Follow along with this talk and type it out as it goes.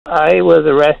I was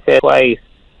arrested twice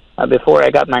before I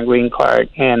got my green card,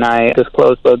 and I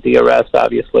disclosed both the arrest,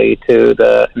 obviously, to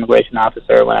the immigration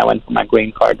officer when I went for my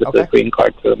green card. This is a green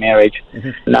card through marriage.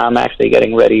 Now I'm actually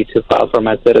getting ready to file for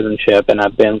my citizenship, and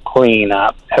I've been clean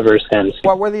up ever since.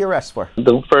 What were the arrests for?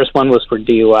 The first one was for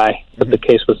DUI, but the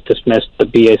case was dismissed. The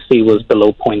BAC was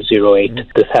below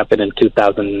 .08. This happened in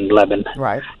 2011.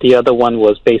 Right. The other one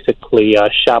was basically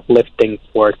shoplifting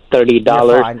for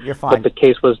 $30. You're fine. But the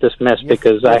case was dismissed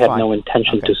because I had no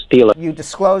intention to steal it. You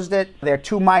disclosed it. They're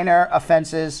two minor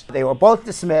offenses. They were both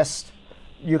dismissed.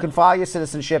 You can file your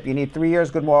citizenship. You need 3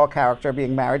 years good moral character,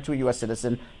 being married to a U.S.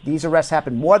 citizen. These arrests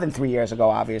happened more than 3 years ago,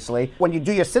 obviously. When you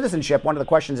do your citizenship, one of the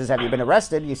questions is, have you been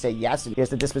arrested? You say yes, and here's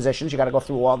the dispositions. You got to go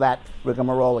through all that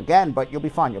rigmarole again, but you'll be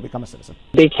fine. You'll become a citizen.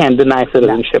 They can't deny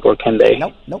citizenship, or can they?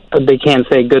 Nope, nope. They can't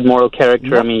say good moral character.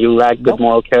 Nope. I mean, you lack good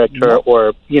moral character,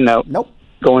 or, you know. Nope.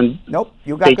 Nope.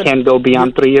 You got they can't go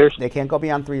beyond 3 years? They can't go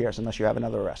beyond 3 years unless you have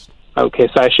another arrest. Okay,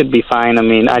 so I should be fine. I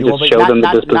mean, I just show them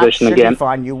the disposition not again. Be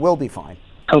fine. You will be fine.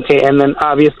 Okay, and then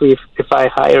obviously if I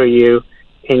hire you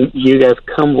and you guys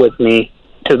come with me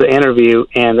to the interview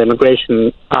and the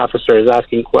immigration officer is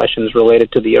asking questions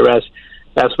related to the arrest,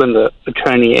 that's when the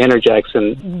attorney interjects.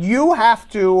 And you have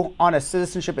to, on a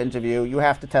citizenship interview, you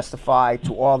have to testify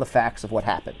to all the facts of what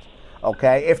happened.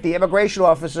 Okay? If the immigration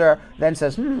officer then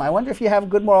says, I wonder if you have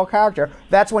good moral character,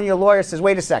 that's when your lawyer says,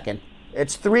 wait a second.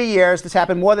 It's 3 years. This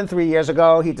happened more than 3 years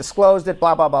ago. He disclosed it,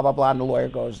 blah, blah, blah, blah, blah, and the lawyer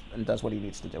goes and does what he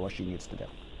needs to do or she needs to do.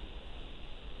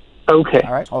 Okay.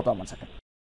 All right? Hold on one second.